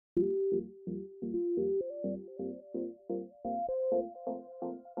Hello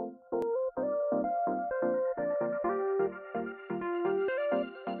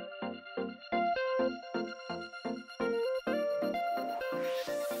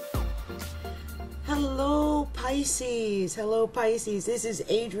Pisces, hello Pisces. This is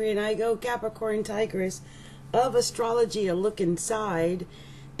Adrian Igo, Capricorntigress of Astrology, a look inside.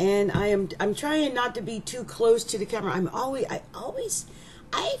 And I'm trying not to be too close to the camera.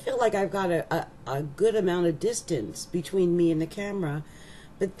 I feel like I've got a good amount of distance between me and the camera.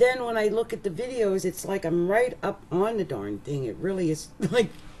 But then when I look at the videos, it's like I'm right up on the darn thing. It really is like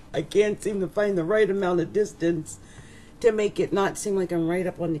I can't seem to find the right amount of distance to make it not seem like I'm right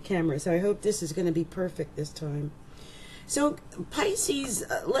up on the camera. So I hope this is going to be perfect this time. So Pisces,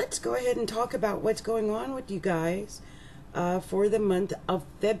 let's go ahead and talk about what's going on with you guys for the month of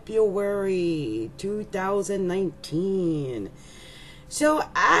February 2019. So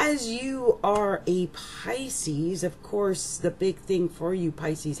as you are a Pisces, of course, the big thing for you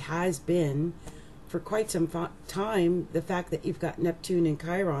Pisces has been for quite some time the fact that you've got Neptune and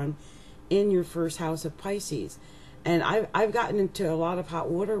Chiron in your first house of Pisces. And I've gotten into a lot of hot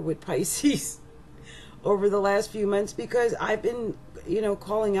water with Pisces over the last few months because I've been,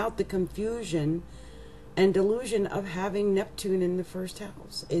 calling out the confusion and delusion of having Neptune in the first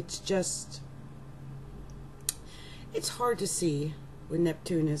house. It's hard to see when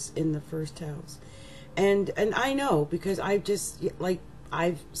Neptune is in the first house. And I know because I've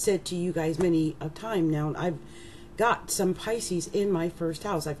said to you guys many a time now, I've got some Pisces in my first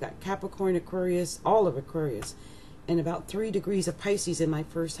house. I've got Capricorn, Aquarius, all of Aquarius, and about 3 degrees of Pisces in my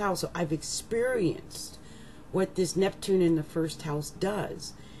first house. So I've experienced what this Neptune in the first house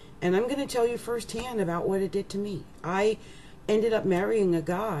does. And I'm going to tell you firsthand about what it did to me. I ended up marrying a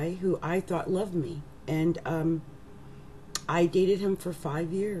guy who I thought loved me. And I dated him for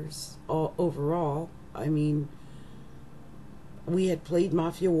 5 years overall. I mean, we had played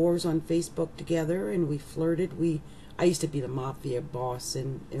Mafia Wars on Facebook together, and we flirted. I used to be the Mafia boss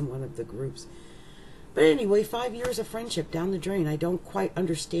in one of the groups. But anyway, 5 years of friendship down the drain. I don't quite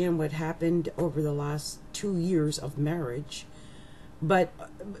understand what happened over the last 2 years of marriage. But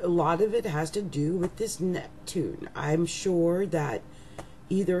a lot of it has to do with this Neptune. I'm sure that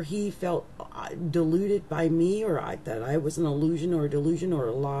either he felt deluded by me, or that I was an illusion or a delusion or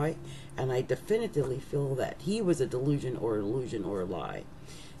a lie. And I definitively feel that he was a delusion or an illusion or a lie.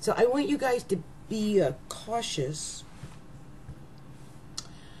 So I want you guys to be cautious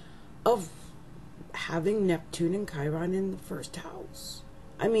of having Neptune and Chiron in the first house.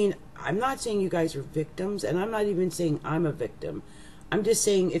 I mean, I'm not saying you guys are victims, and I'm not even saying I'm a victim. I'm just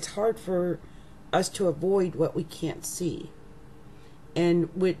saying it's hard for us to avoid what we can't see.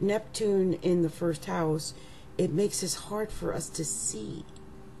 And with Neptune in the first house, it makes it hard for us to see.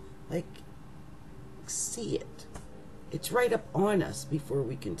 See it. It's right up on us before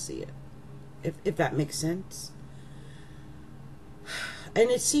we can see it. If that makes sense. And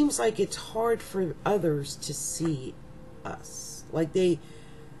it seems like it's hard for others to see us.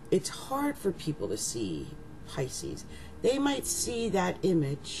 It's hard for people to see Pisces. They might see that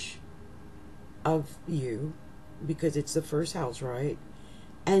image of you because it's the first house, right?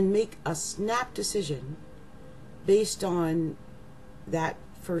 And make a snap decision based on that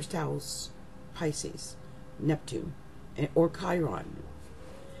first house Pisces, Neptune, or Chiron,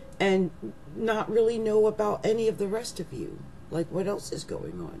 and not really know about any of the rest of you. Like, what else is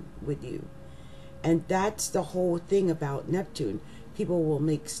going on with you? And that's the whole thing about Neptune. People will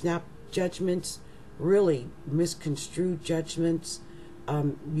make snap judgments, really misconstrued judgments.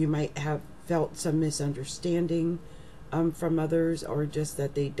 You might have felt some misunderstanding from others, or just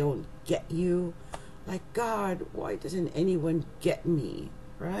that they don't get you. Like, God, why doesn't anyone get me?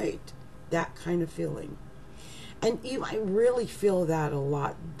 Right? That kind of feeling. And you might really feel that a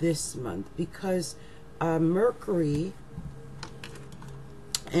lot this month because Mercury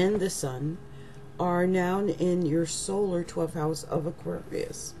and the Sun are now in your solar 12th house of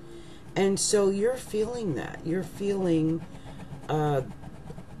Aquarius. And so you're feeling that. You're feeling a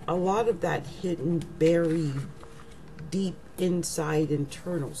lot of that hidden, buried, deep inside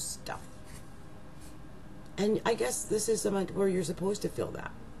internal stuff. And I guess this is the month where you're supposed to feel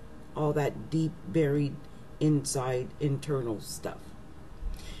that. All that deep, buried, inside, internal stuff.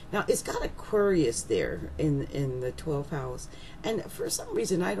 Now, it's got Aquarius there in the 12th house. And for some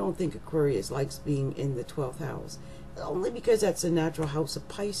reason, I don't think Aquarius likes being in the 12th house. Only because that's a natural house of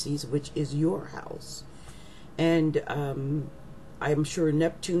Pisces, which is your house. And I'm sure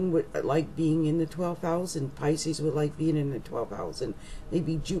Neptune would like being in the 12th house, and Pisces would like being in the 12th house, and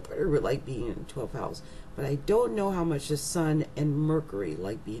maybe Jupiter would like being in the 12th house. But I don't know how much the Sun and Mercury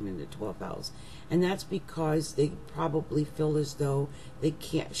like being in the 12th house. And that's because they probably feel as though they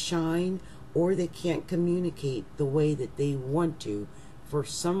can't shine, or they can't communicate the way that they want to for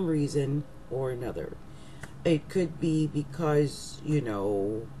some reason or another. It could be because, you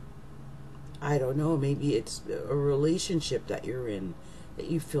know, I don't know, maybe it's a relationship that you're in that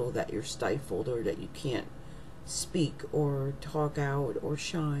you feel that you're stifled, or that you can't speak or talk out or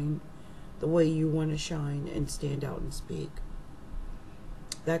shine the way you want to shine and stand out and speak.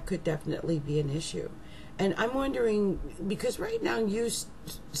 That could definitely be an issue. And I'm wondering, because right now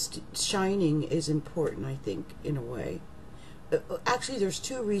shining is important, I think, in a way. Actually, there's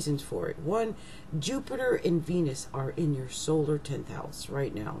two reasons for it. One, Jupiter and Venus are in your solar 10th house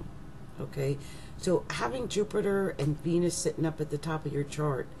right now. Okay, so having Jupiter and Venus sitting up at the top of your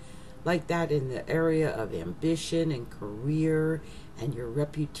chart like that in the area of ambition and career and your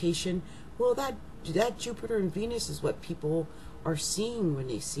reputation, well, that Jupiter and Venus is what people are seeing when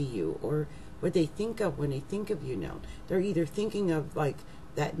they see you, or what they think of when they think of you now. They're either thinking of like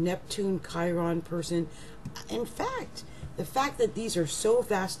that Neptune Chiron person. In fact, the fact that these are so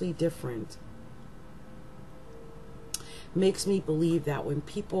vastly different makes me believe that when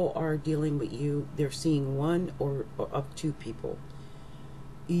people are dealing with you, they're seeing one or up two people.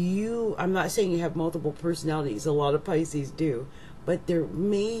 I'm not saying you have multiple personalities, a lot of Pisces do, but there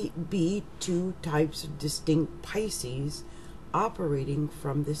may be two types of distinct Pisces operating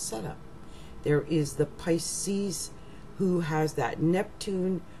from this setup. There is the Pisces who has that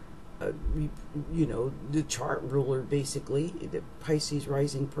Neptune, you know, the chart ruler, basically, the Pisces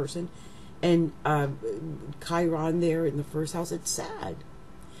rising person, and Chiron there in the first house. It's sad.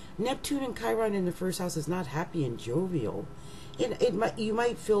 Neptune and Chiron in the first house is not happy and jovial. You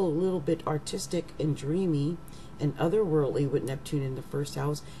might feel a little bit artistic and dreamy and otherworldly with Neptune in the first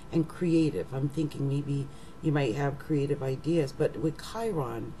house, and creative. I'm thinking maybe you might have creative ideas, but with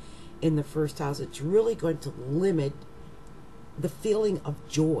Chiron in the first house, it's really going to limit the feeling of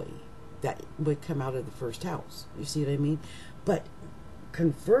joy that would come out of the first house. You see what I mean? But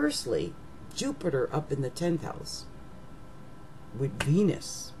conversely, Jupiter up in the 10th house with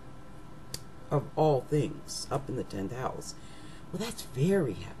Venus, of all things, up in the 10th house, well, that's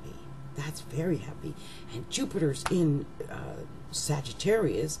very happy. That's very happy. And Jupiter's in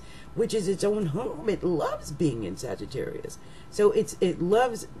Sagittarius, which is its own home. It loves being in Sagittarius. So it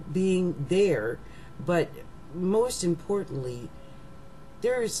loves being there, but most importantly,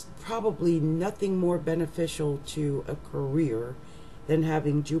 there is probably nothing more beneficial to a career than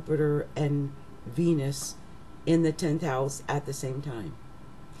having Jupiter and Venus in the 10th house at the same time.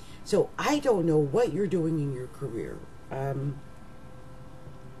 So I don't know what you're doing in your career.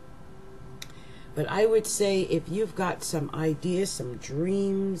 But I would say if you've got some ideas, some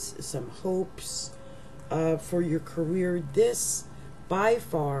dreams, some hopes for your career, this by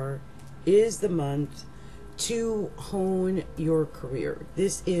far is the month to hone your career.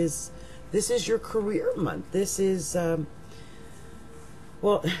 This is your career month. This is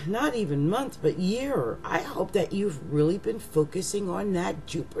well, not even month, but year. I hope that you've really been focusing on that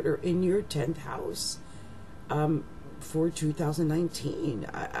Jupiter in your 10th house for 2019.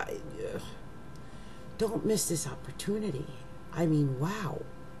 Don't miss this opportunity. I mean, wow.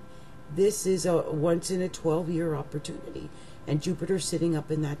 This is a once in a 12-year opportunity. And Jupiter sitting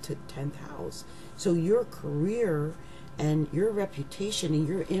up in that 10th house. So your career and your reputation and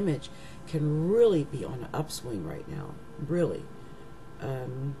your image can really be on an upswing right now. Really.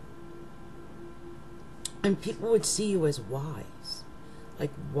 And people would see you as wise. Like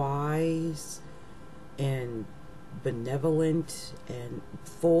wise and benevolent and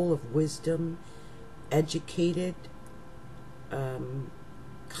full of wisdom, educated,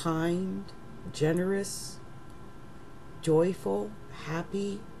 kind, generous, joyful,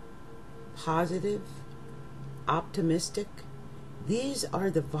 happy, positive, optimistic. These are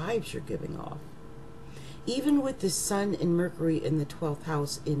the vibes you're giving off. Even with the Sun and Mercury in the 12th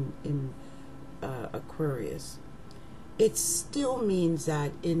house in Aquarius, it still means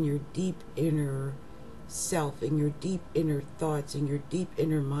that in your deep inner self, in your deep inner thoughts, in your deep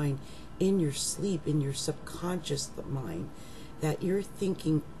inner mind, in your sleep, in your subconscious mind, that you're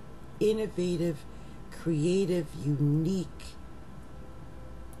thinking innovative, creative, unique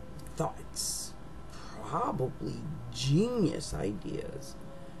thoughts, probably genius ideas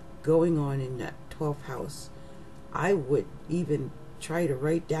going on in that 12th house. I would even try to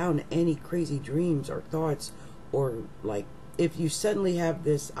write down any crazy dreams or thoughts, or like if you suddenly have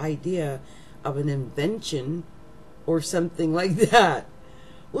this idea of an invention or something like that.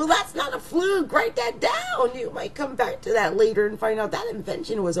 Well, that's not a fluke. Write that down. You might come back to that later and find out that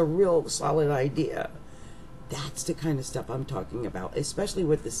invention was a real solid idea. That's the kind of stuff I'm talking about, especially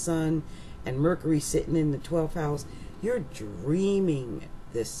with the sun and Mercury sitting in the 12th house. You're dreaming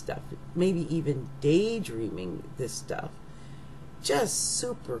this stuff, maybe even daydreaming this stuff. Just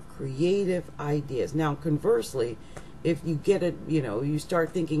super creative ideas. Now, conversely, if you get it, you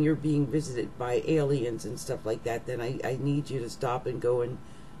start thinking you're being visited by aliens and stuff like that, then I need you to stop and go and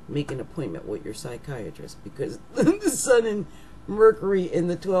make an appointment with your psychiatrist, because the sun and Mercury in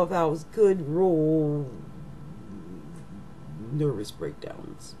the 12th house could roll nervous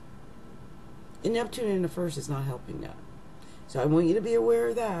breakdowns. And Neptune in the first is not helping that. So I want you to be aware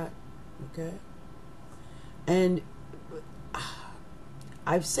of that, okay? And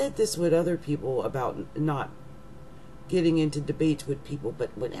I've said this with other people about not getting into debates with people,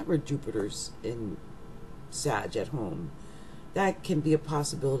 but whenever Jupiter's in Sag at home, that can be a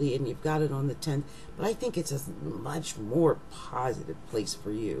possibility, and you've got it on the 10th, but I think it's a much more positive place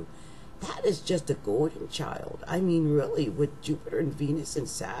for you. That is just a golden child. I mean, really, with Jupiter and Venus and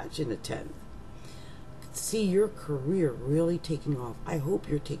Sag in the 10th. See your career really taking off. I hope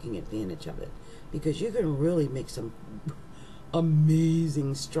you're taking advantage of it, because you can really make some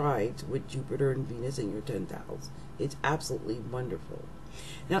amazing strides with Jupiter and Venus in your 10th house. It's absolutely wonderful.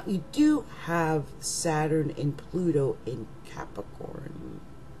 Now, you do have Saturn and Pluto in Capricorn,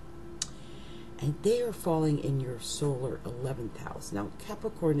 and they are falling in your solar 11th house. Now,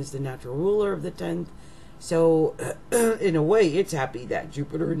 Capricorn is the natural ruler of the 10th, so in a way, it's happy that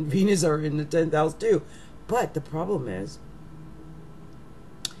Jupiter and Venus are in the 10th house too. But the problem is,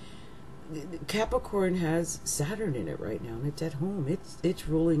 Capricorn has Saturn in it right now, and it's at home. It's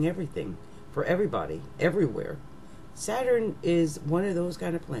ruling everything for everybody, everywhere. Saturn is one of those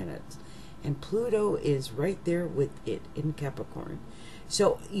kind of planets, and Pluto is right there with it in Capricorn.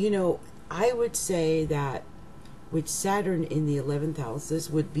 So, I would say that with Saturn in the 11th house, this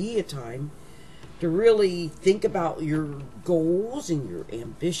would be a time to really think about your goals and your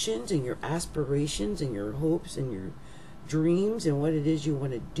ambitions and your aspirations and your hopes and your dreams and what it is you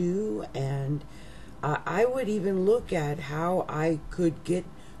want to do. And I would even look at how I could get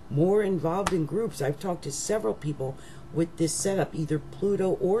more involved in groups. I've talked to several people with this setup, either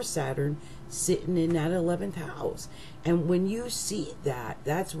Pluto or Saturn sitting in that 11th house. And when you see that,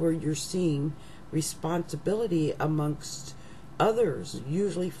 that's where you're seeing responsibility amongst others,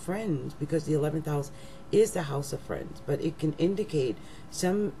 usually friends, because the 11th house is the house of friends. But it can indicate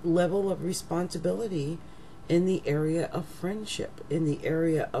some level of responsibility in the area of friendship, in the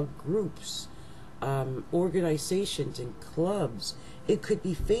area of groups, organizations and clubs. It could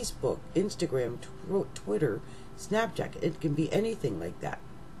be Facebook, Instagram, Twitter, Snapchat. It can be anything like that.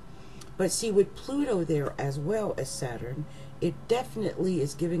 But see, with Pluto there as well as Saturn, it definitely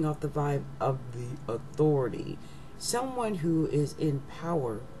is giving off the vibe of the authority. Someone who is in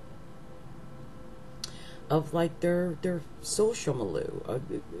power of like their social milieu.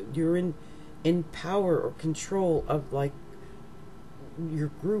 You're in power or control of like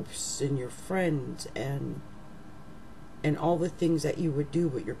your groups and your friends and all the things that you would do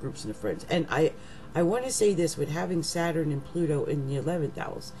with your groups and friends. And I want to say this, with having Saturn and Pluto in the 11th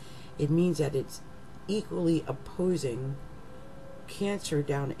house, it means that it's equally opposing Cancer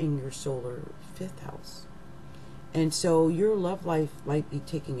down in your solar 5th house. And so your love life might be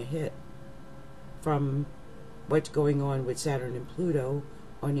taking a hit from what's going on with Saturn and Pluto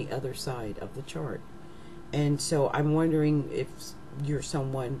on the other side of the chart. And so I'm wondering if you're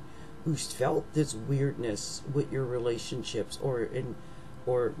someone who's felt this weirdness with your relationships, or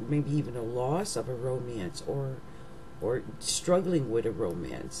maybe even a loss of a romance, or struggling with a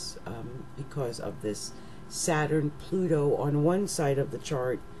romance because of this Saturn Pluto on one side of the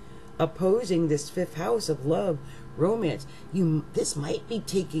chart opposing this 5th house of love, romance. This might be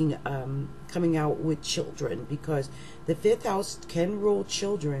taking coming out with children, because the 5th house can rule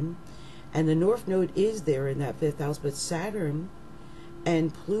children, and the North Node is there in that 5th house, but Saturn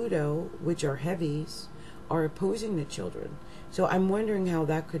and Pluto, which are heavies, are opposing the children. So I'm wondering how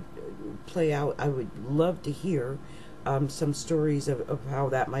that could play out. I would love to hear some stories of how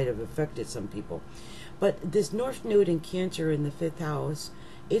that might have affected some people. But this North Node in Cancer in the 5th house,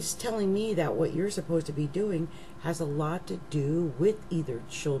 it's telling me that what you're supposed to be doing has a lot to do with either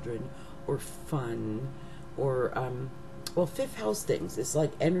children or fun or, well, 5th house things. It's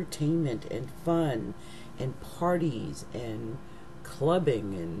like entertainment and fun and parties and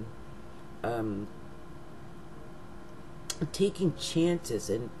clubbing and taking chances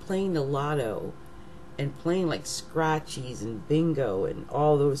and playing the lotto and playing like scratchies and bingo and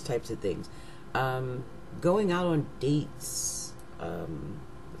all those types of things. Going out on dates,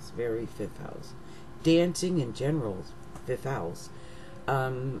 it's very fifth house. Dancing in general, fifth house.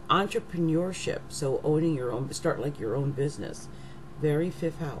 Entrepreneurship, so owning your own, start like your own business, very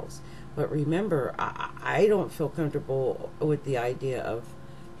fifth house. But remember, I don't feel comfortable with the idea of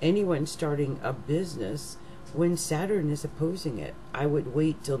anyone starting a business when Saturn is opposing it. I would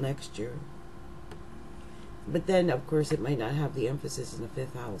wait till next year. But then, of course, it might not have the emphasis in the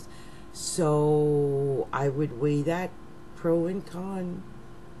fifth house. So I would weigh that pro and con.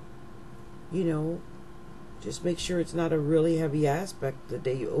 You know, just make sure it's not a really heavy aspect the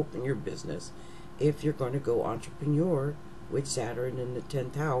day you open your business. If you're going to go entrepreneur with Saturn in the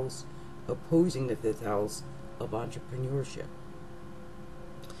 10th house, opposing the 5th house of entrepreneurship.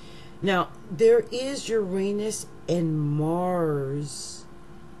 Now, there is Uranus and Mars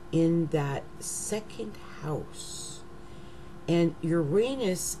in that 2nd house. And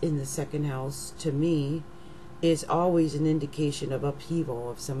Uranus in the 2nd house, to me, is always an indication of upheaval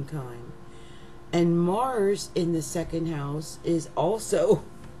of some kind. And Mars in the 2nd house is also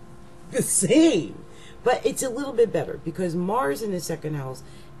the same. But it's a little bit better because Mars in the 2nd house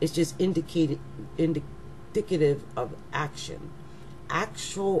is just indicative of action.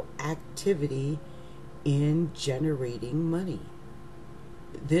 Actual activity in generating money.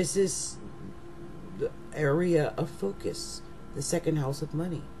 This is the area of focus, the 2nd house of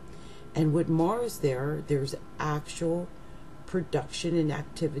money. And with Mars there, there's actual production and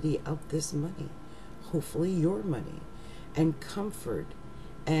activity of this money. Hopefully your money. And comfort.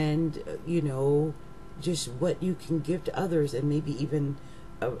 And, you know, just what you can give to others. And maybe even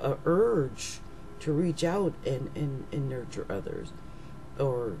a urge to reach out and nurture others.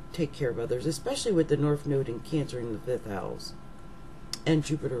 Or take care of others. Especially with the North Node in Cancer in the 5th house. And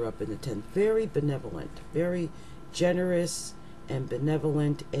Jupiter up in the 10th. Very benevolent. Very generous and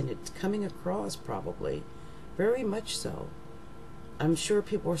benevolent. And it's coming across probably. Very much so. I'm sure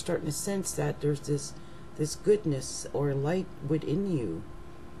people are starting to sense that there's this goodness or light within you.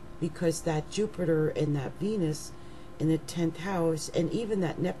 Because that Jupiter and that Venus in the 10th house, and even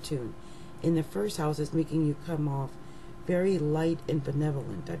that Neptune in the 1st house is making you come off very light and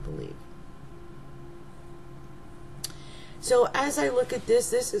benevolent, I believe. So as I look at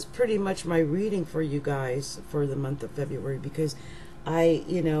this is pretty much my reading for you guys for the month of February, because I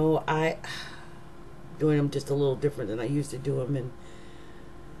doing them just a little different than I used to do them. And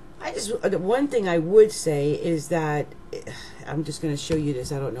the one thing I would say is that I'm just going to show you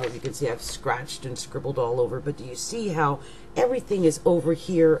this. I don't know if you can see, I've scratched and scribbled all over, but do you see how everything is over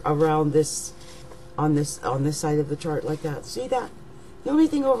here around this, on this side of the chart like that? See that? The only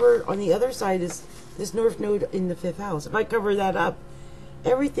thing over on the other side is this North Node in the 5th house. If I cover that up,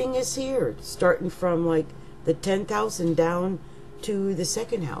 everything is here, starting from like the 10th house and down to the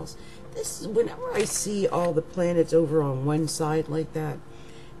 2nd house. This is, whenever I see all the planets over on one side like that,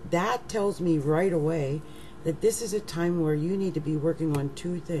 that tells me right away that this is a time where you need to be working on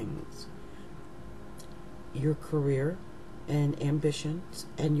two things: your career and ambitions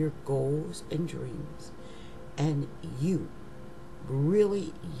and your goals and dreams, and you,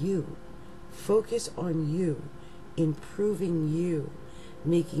 really you. Focus on you, improving you,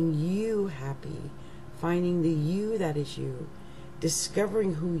 making you happy, finding the you that is you,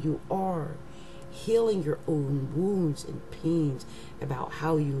 discovering who you are, healing your own wounds and pains about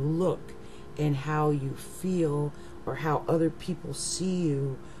how you look and how you feel, or how other people see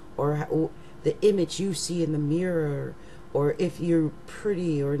you, or how, the image you see in the mirror, or if you're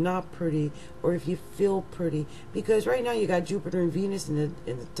pretty or not pretty, or if you feel pretty. Because right now you got Jupiter and Venus in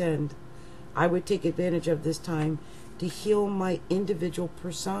the 10th. I would take advantage of this time to heal my individual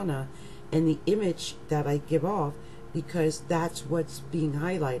persona and the image that I give off, because that's what's being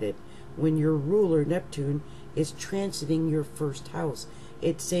highlighted when your ruler Neptune is transiting your 1st house.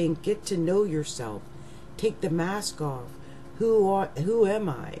 It's saying, get to know yourself, take the mask off. Who am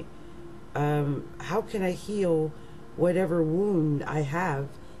I? How can I heal whatever wound I have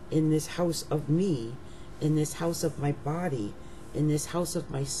in this house of me, in this house of my body, in this house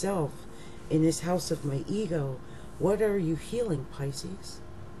of myself, in this house of my ego? What are you healing, Pisces?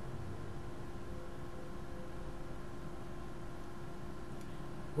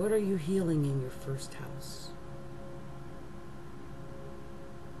 What are you healing in your 1st house?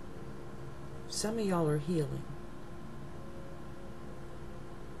 Some of y'all are healing.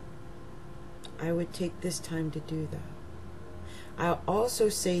 I would take this time to do that. I'll also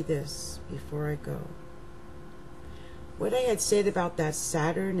say this before I go. What I had said about that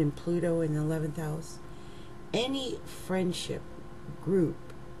Saturn and Pluto in the 11th house, any friendship, group,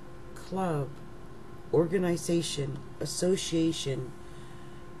 club, organization, association,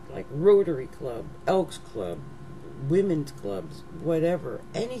 like Rotary Club, Elks Club, women's clubs, whatever,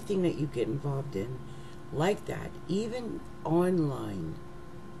 anything that you get involved in like that, even online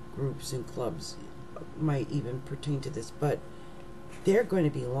groups and clubs might even pertain to this, but they're going to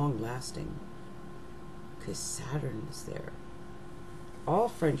be long lasting because Saturn is there. All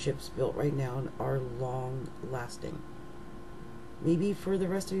friendships built right now are long lasting, maybe for the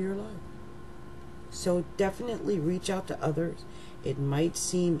rest of your life. So definitely reach out to others. It might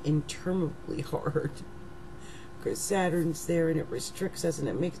seem interminably hard because Saturn's there and it restricts us and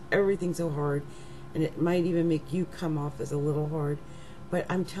it makes everything so hard, and it might even make you come off as a little hard. But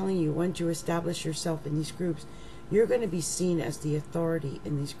I'm telling you, once you establish yourself in these groups, you're going to be seen as the authority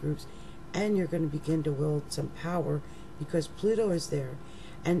in these groups, and you're going to begin to wield some power because Pluto is there,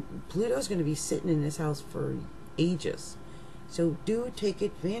 and Pluto's going to be sitting in this house for ages. So do take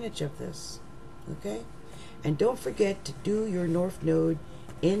advantage of this, okay? And don't forget to do your North Node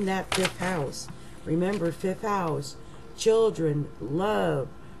in that 5th house. Remember, 5th house, children, love,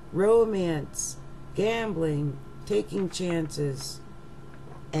 romance, gambling, taking chances,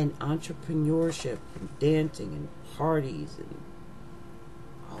 and entrepreneurship, and dancing, and parties, and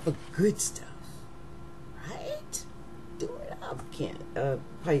all the good stuff. Right? Do it up,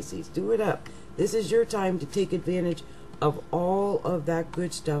 Pisces. Do it up. This is your time to take advantage of all of that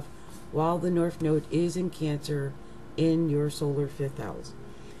good stuff while the North Node is in Cancer in your solar 5th house.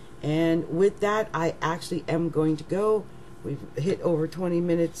 And with that, I actually am going to go. We've hit over 20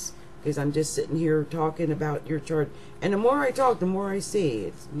 minutes because I'm just sitting here talking about your chart. And the more I talk, the more I see.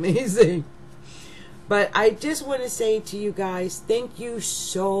 It's amazing. But I just want to say to you guys, thank you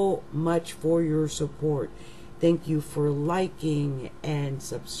so much for your support. Thank you for liking and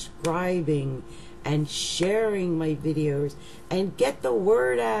subscribing and sharing my videos, and get the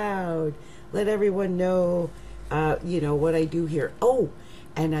word out. Let everyone know, what I do here. Oh,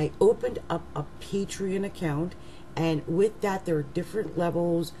 and I opened up a Patreon account, and with that, there are different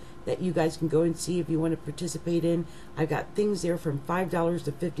levels that you guys can go and see if you want to participate in. I got things there from $5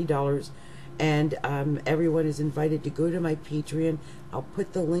 to $50, and everyone is invited to go to my Patreon. I'll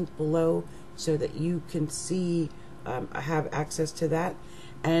put the link below so that you can see, have access to that.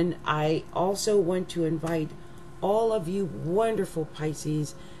 And I also want to invite all of you wonderful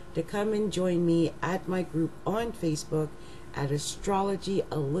Pisces to come and join me at my group on Facebook at Astrology,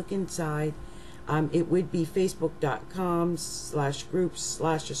 A Look Inside. It would be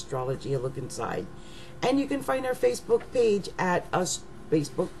facebook.com/groups/astrology, A Look Inside. And you can find our Facebook page at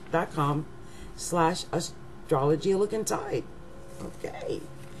facebook.com/astrology, A Look Inside. Okay.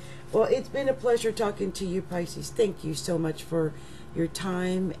 Well, it's been a pleasure talking to you, Pisces. Thank you so much for your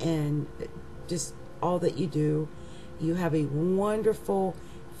time and just all that you do. You have a wonderful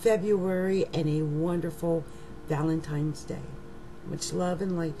February and a wonderful Valentine's Day. Much love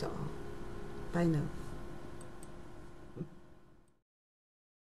and light to all. Bye now.